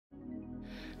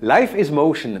Life is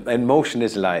motion and motion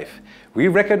is life. We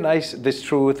recognize this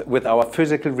truth with our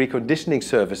physical reconditioning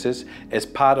services as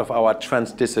part of our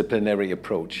transdisciplinary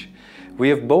approach. We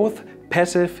have both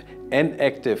passive and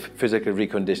active physical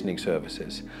reconditioning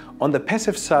services. On the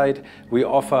passive side, we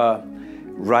offer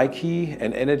Reiki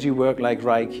and energy work like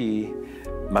Reiki,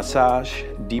 massage,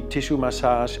 deep tissue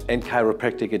massage, and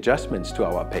chiropractic adjustments to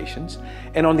our patients.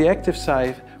 And on the active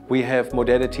side, we have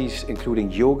modalities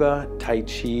including yoga, tai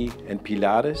chi, and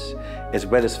Pilates, as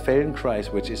well as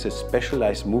Feldenkrais, which is a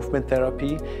specialized movement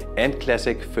therapy, and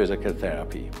classic physical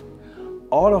therapy.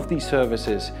 All of these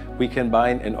services we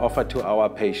combine and offer to our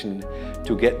patient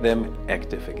to get them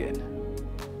active again.